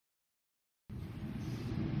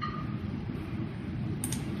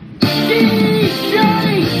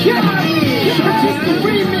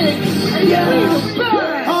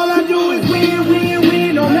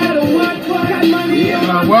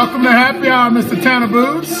Welcome to Happy Hour, Mr. Tanner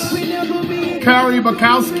Boots. Carrie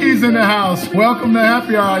Bukowski's in the house. Welcome to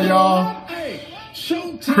Happy Hour, y'all.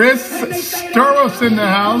 Chris Sturos in the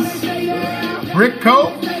house. Rick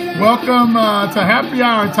Cope, welcome to Happy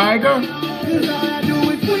Hour, Tiger.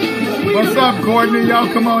 What's up, Courtney? Y'all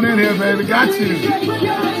come on in here, baby. Got you.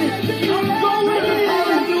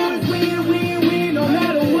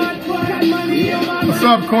 What's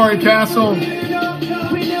up, Corey Castle?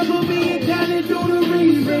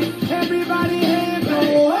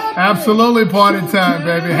 Absolutely party time,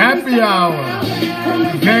 baby. Happy Hour.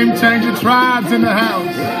 Game Changer Tribes in the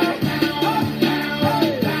house.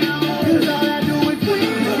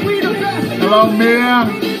 Hello, Mia.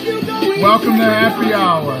 Welcome to Happy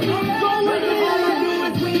Hour.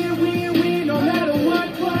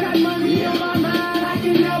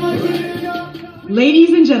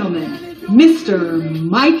 Ladies and gentlemen, Mr.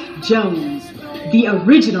 Mike Jones, the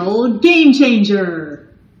original Game Changer.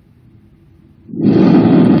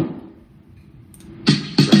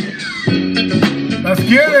 Let's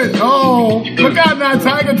get it. Oh, look out now,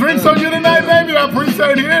 Tiger. Drinks on you tonight, baby. I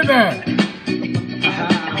appreciate hearing that.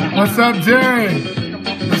 What's up, Jerry?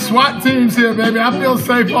 The SWAT team's here, baby. I feel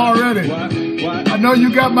safe already. I know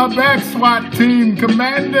you got my back, SWAT team.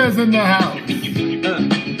 Commanders in the house.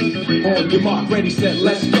 On your mark, ready, set,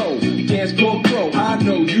 let's go. Dance floor pro, I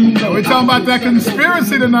know you know. We're talking about that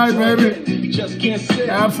conspiracy tonight, baby. Just can't sit.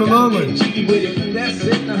 Absolutely. With it. That's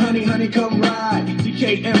it. Now, honey, come ride.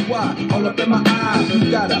 DKNY, all up in my eyes. You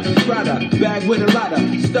got a rider, bag with a lot of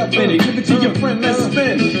stuff in it. Give it to your friend, let's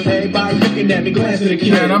spin. Everybody looking at me, glancing at the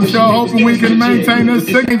kid. And I'm sure hoping we can maintain this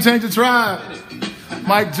Game Changer Tribe.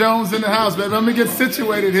 Mike Jones in the house, baby. Let me get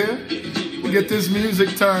situated here. We get this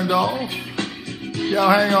music turned off. Y'all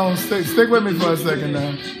hang on, stick with me for a second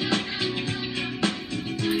now.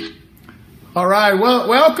 All right, well,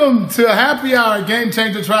 welcome to Happy Hour, Game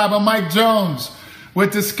Changer Tribe. I'm Mike Jones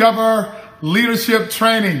with Discover Leadership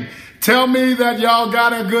Training. Tell me that y'all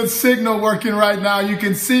got a good signal working right now. You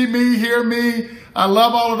can see me, hear me. I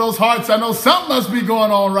love all of those hearts. I know something must be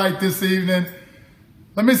going on right this evening.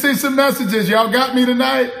 Let me see some messages. Y'all got me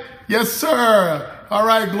tonight? Yes, sir. All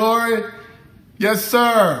right, Glory. Yes,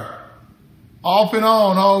 sir. Off and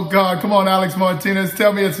on. Oh, God. Come on, Alex Martinez.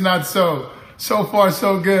 Tell me it's not so. So far,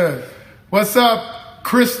 so good. What's up,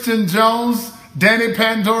 Christian Jones? Danny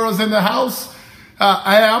Pandora's in the house.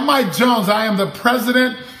 I'm Mike Jones. I am the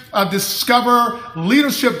president of Discover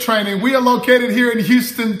Leadership Training. We are located here in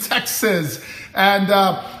Houston, Texas. And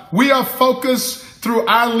we are focused through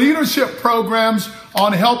our leadership programs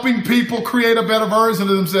on helping people create a better version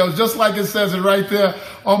of themselves, just like it says it right there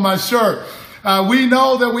on my shirt. We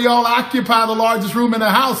know that we all occupy the largest room in the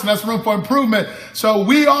house, and that's room for improvement. So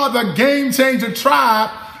we are the Game Changer Tribe,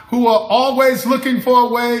 who are always looking for a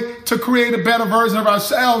way to create a better version of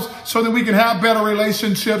ourselves so that we can have better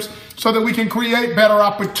relationships, so that we can create better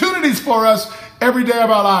opportunities for us every day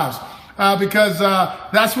of our lives. Because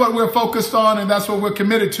that's what we're focused on and that's what we're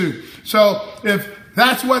committed to. So if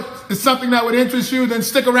that's what is something that would interest you, then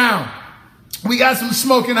stick around. We got some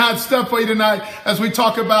smoking hot stuff for you tonight as we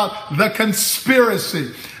talk about the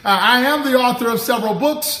conspiracy. I am the author of several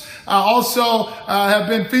books. I also have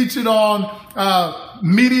been featured on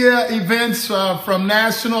media events from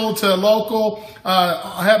national to local.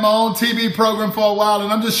 I had my own TV program for a while,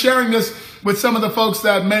 and I'm just sharing this with some of the folks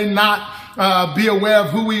that may not be aware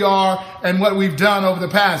of who we are and what we've done over the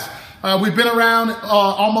past. We've been around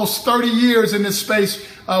almost 30 years in this space,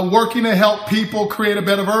 working to help people create a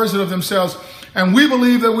better version of themselves. And we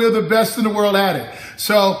believe that we're the best in the world at it.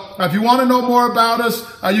 So if you want to know more about us,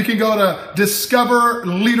 you can go to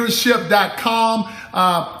discoverleadership.com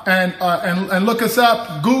and look us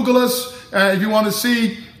up. Google us if you want to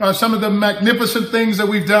see some of the magnificent things that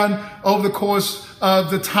we've done over the course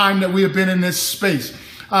of the time that we have been in this space.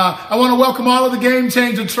 I want to welcome all of the Game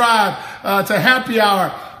Changer Tribe to Happy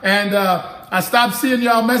Hour. And I stopped seeing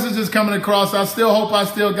y'all messages coming across. I still hope I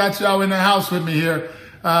still got y'all in the house with me here.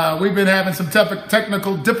 We've been having some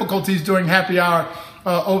technical difficulties during Happy Hour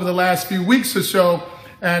over the last few weeks or so,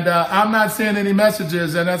 and I'm not seeing any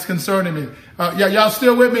messages, and that's concerning me. Y'all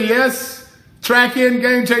still with me? Yes? Track in,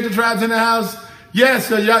 Game Changer Tribes in the house?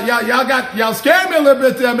 Yes, y'all scared me a little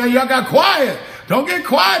bit there, man. Y'all got quiet. Don't get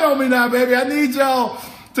quiet on me now, baby. I need y'all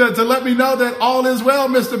to let me know that all is well,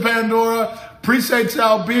 Mr. Pandora. Appreciate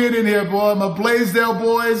y'all being in here, boy. My Blaisdell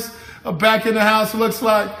boys are back in the house, it looks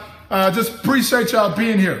like. Just appreciate y'all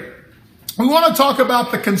being here. We want to talk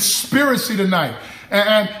about the conspiracy tonight.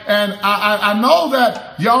 And I know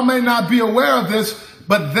that y'all may not be aware of this,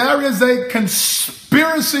 but there is a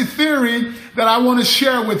conspiracy theory that I want to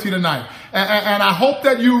share with you tonight. And I hope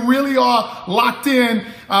that you really are locked in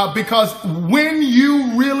because when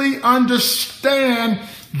you really understand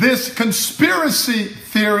this conspiracy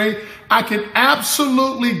theory, I can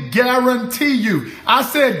absolutely guarantee you. I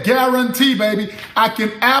said guarantee, baby. I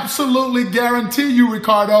can absolutely guarantee you,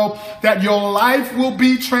 Ricardo, that your life will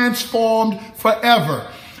be transformed forever.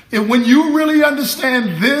 And when you really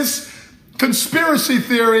understand this conspiracy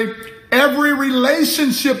theory, every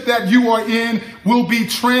relationship that you are in will be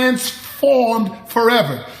transformed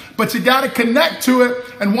forever. But you got to connect to it.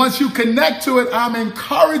 And once you connect to it, I'm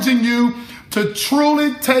encouraging you to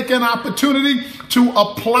truly take an opportunity to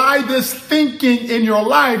apply this thinking in your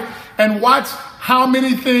life and watch how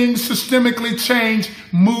many things systemically change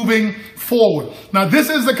moving forward. Now, this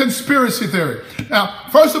is the conspiracy theory. Now,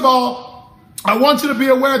 first of all, I want you to be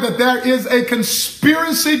aware that there is a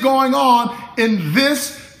conspiracy going on in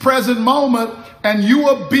this present moment, and you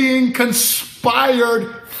are being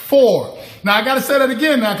conspired for. Now, I got to say that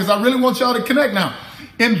again now because I really want y'all to connect now.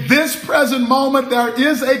 In this present moment, there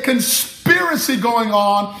is a conspiracy going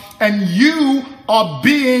on, and you are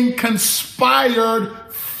being conspired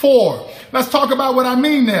for. Let's talk about what I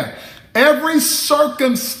mean there. Every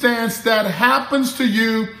circumstance that happens to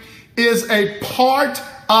you is a part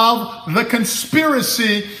of the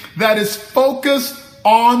conspiracy that is focused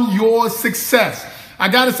on your success. I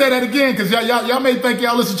got to say that again because y'all may think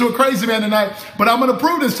y'all listen to a crazy man tonight, but I'm going to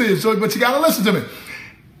prove this to you. But you got to listen to me.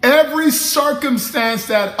 Every circumstance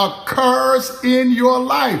that occurs in your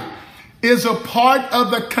life is a part of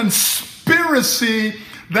the conspiracy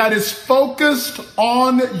that is focused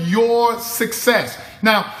on your success.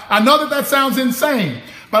 Now, I know that sounds insane,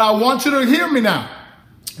 but I want you to hear me now.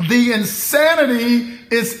 The insanity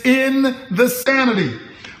is in the sanity.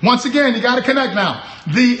 Once again, you got to connect now.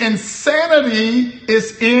 The insanity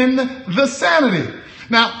is in the sanity.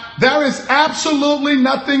 Now, there is absolutely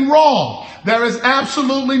nothing wrong. There is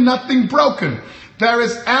absolutely nothing broken. There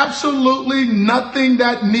is absolutely nothing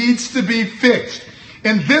that needs to be fixed.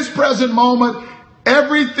 In this present moment,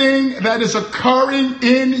 everything that is occurring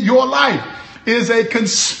in your life is a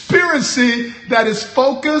conspiracy that is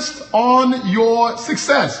focused on your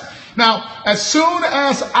success. Now, as soon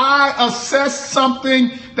as I assess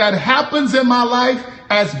something that happens in my life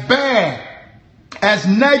as bad, as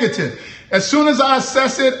negative, as soon as I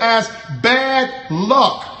assess it as bad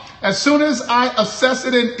luck, as soon as I assess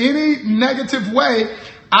it in any negative way,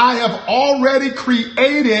 I have already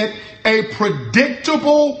created a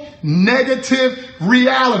predictable negative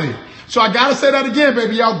reality. So I got to say that again,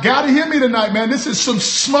 baby. Y'all got to hear me tonight, man. This is some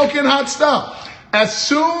smoking hot stuff. As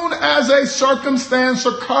soon as a circumstance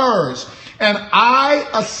occurs and I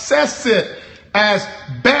assess it as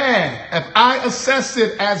bad, if I assess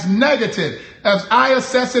it as negative, if I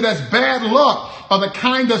assess it as bad luck, or the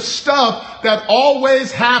kind of stuff that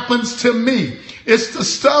always happens to me. It's the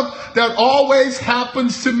stuff that always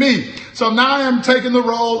happens to me. So now I am taking the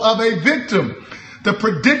role of a victim. The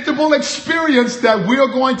predictable experience that we're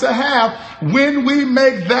going to have when we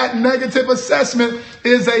make that negative assessment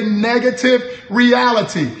is a negative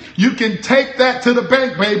reality. You can take that to the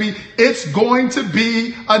bank, baby. It's going to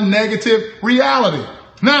be a negative reality.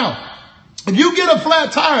 Now, if you get a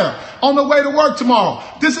flat tire on the way to work tomorrow,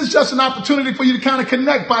 this is just an opportunity for you to kind of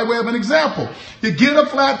connect by way of an example. You get a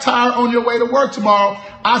flat tire on your way to work tomorrow.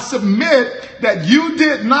 I submit that you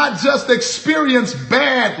did not just experience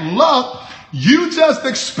bad luck. You just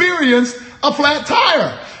experienced a flat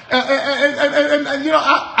tire. And you know,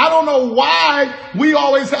 I don't know why we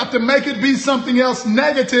always have to make it be something else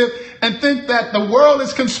negative and think that the world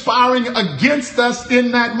is conspiring against us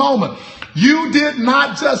in that moment. You did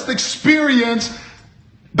not just experience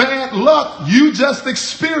bad luck. You just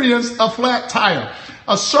experienced a flat tire.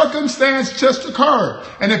 A circumstance just occurred.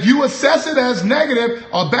 And if you assess it as negative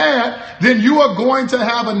or bad, then you are going to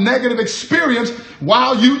have a negative experience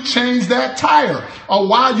while you change that tire or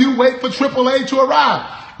while you wait for AAA to arrive.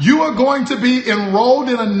 You are going to be enrolled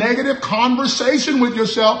in a negative conversation with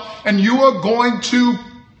yourself, and you are going to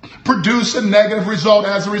produce a negative result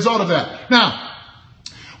as a result of that. Now,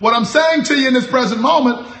 what I'm saying to you in this present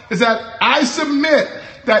moment is that I submit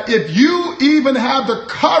that if you even have the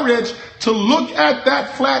courage to look at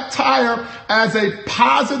that flat tire as a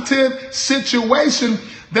positive situation,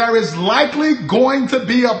 there is likely going to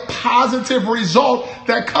be a positive result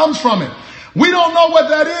that comes from it. We don't know what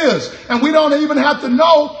that is, and we don't even have to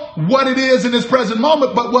know what it is in this present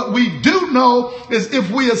moment, but what we do know is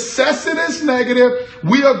if we assess it as negative,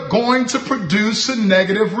 we are going to produce a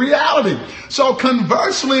negative reality. So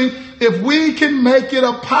conversely, if we can make it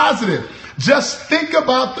a positive, just think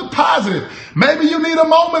about the positive. Maybe you need a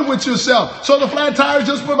moment with yourself. So the flat tire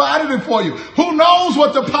just provided it for you. Who knows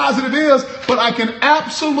what the positive is, but I can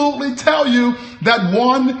absolutely tell you that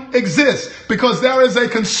one exists because there is a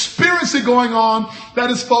conspiracy going on that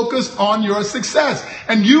is focused on your success.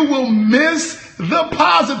 And you will miss the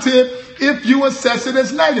positive if you assess it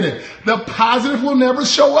as negative. The positive will never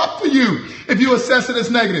show up for you if you assess it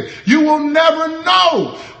as negative. You will never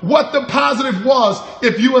know what the positive was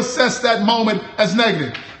if you assess that moment as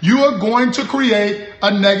negative. You are going to create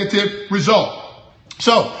a negative result.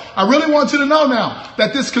 So I really want you to know now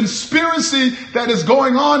that this conspiracy that is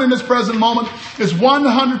going on in this present moment is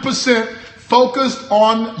 100% focused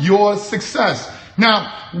on your success.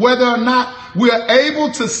 Now, whether or not we're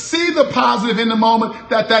able to see the positive in the moment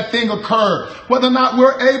that thing occurred, whether or not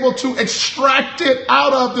we're able to extract it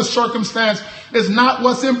out of the circumstance is not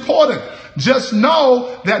what's important. Just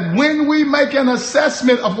know that when we make an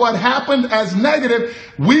assessment of what happened as negative,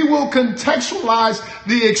 we will contextualize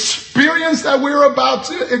the experience that we're about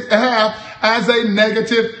to have as a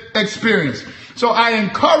negative experience. So I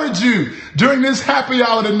encourage you during this happy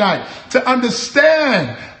hour tonight to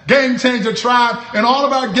understand, Game Changer Tribe and all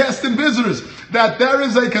of our guests and visitors, that there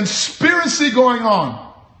is a conspiracy going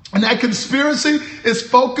on. And that conspiracy is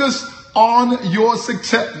focused on your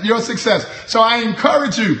success. So I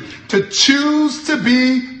encourage you to choose to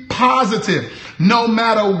be positive no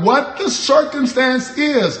matter what the circumstance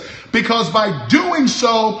is, because by doing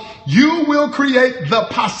so, you will create the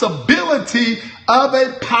possibility of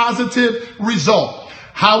a positive result.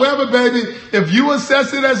 However, baby, if you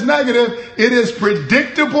assess it as negative, it is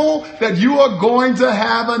predictable that you are going to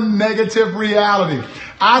have a negative reality.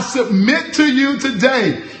 I submit to you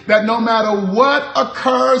today that no matter what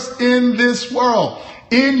occurs in this world,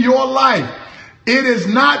 in your life, it is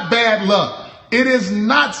not bad luck. It is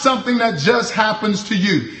not something that just happens to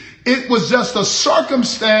you. It was just a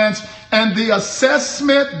circumstance, and the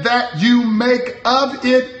assessment that you make of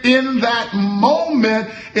it in that moment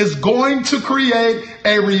is going to create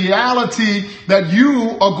a reality that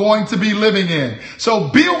you are going to be living in. So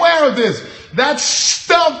be aware of this. That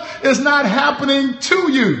stuff is not happening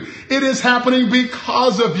to you. It is happening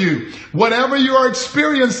because of you. Whatever your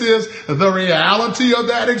experience is, the reality of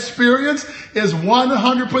that experience is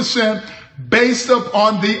 100% based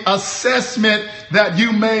upon the assessment that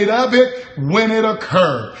you made of it when it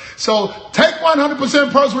occurred. So take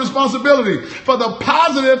 100% personal responsibility for the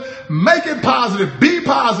positive. Make it positive. Be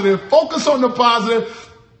positive. Focus on the positive,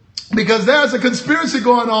 because there's a conspiracy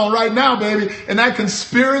going on right now, baby. And that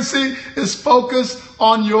conspiracy is focused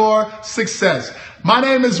on your success. My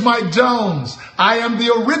name is Mike Jones. I am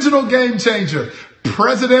the original Game Changer,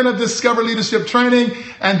 president of Discover Leadership Training,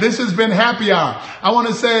 and this has been Happy Hour. I want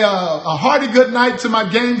to say a hearty good night to my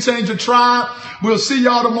Game Changer tribe. We'll see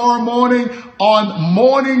y'all tomorrow morning on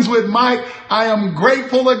Mornings with Mike. I am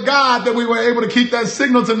grateful to God that we were able to keep that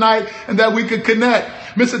signal tonight and that we could connect.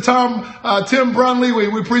 Mr. Tim Brunley,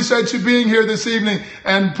 we appreciate you being here this evening,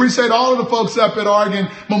 and appreciate all of the folks up at Oregon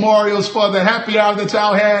Memorials for the happy hour that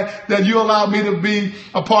y'all had, that you allowed me to be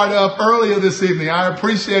a part of earlier this evening. I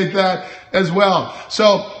appreciate that as well.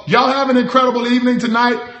 So y'all have an incredible evening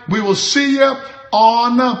tonight. We will see you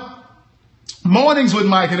on Mornings with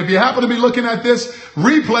Mike. And if you happen to be looking at this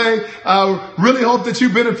replay, really hope that you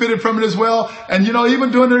benefited from it as well. And, you know,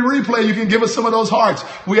 even during the replay, you can give us some of those hearts.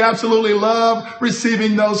 We absolutely love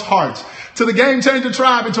receiving those hearts. To the Game Changer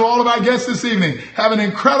Tribe and to all of our guests this evening, have an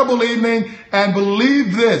incredible evening, and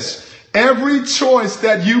believe this: every choice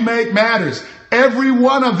that you make matters. Every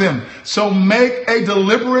one of them. So make a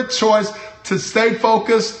deliberate choice to stay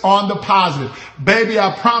focused on the positive. Baby,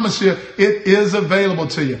 I promise you, it is available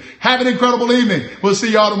to you. Have an incredible evening. We'll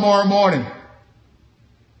see y'all tomorrow morning.